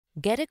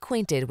Get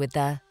acquainted with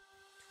the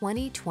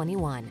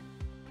 2021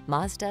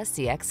 Mazda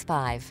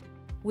CX-5.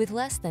 With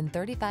less than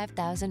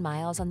 35,000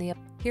 miles on the...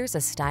 Here's a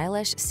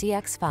stylish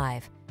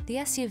CX-5, the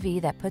SUV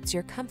that puts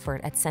your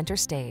comfort at center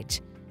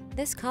stage.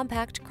 This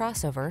compact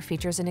crossover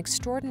features an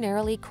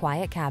extraordinarily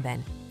quiet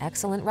cabin,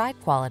 excellent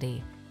ride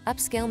quality,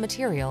 upscale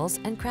materials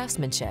and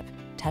craftsmanship,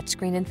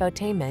 touchscreen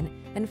infotainment,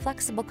 and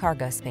flexible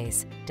cargo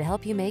space to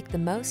help you make the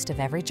most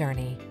of every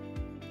journey.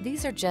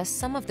 These are just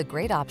some of the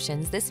great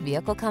options this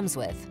vehicle comes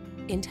with: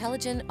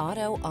 intelligent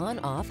auto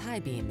on-off high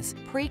beams,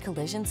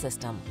 pre-collision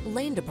system,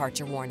 lane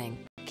departure warning,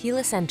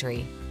 keyless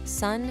entry,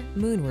 sun,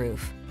 moonroof,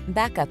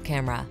 backup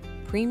camera,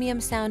 premium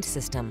sound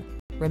system,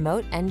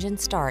 remote engine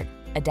start,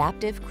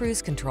 adaptive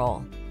cruise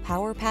control,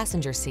 power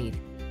passenger seat.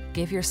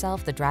 Give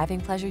yourself the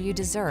driving pleasure you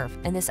deserve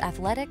in this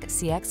athletic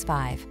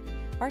CX-5.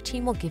 Our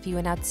team will give you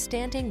an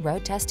outstanding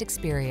road test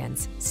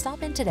experience.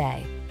 Stop in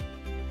today.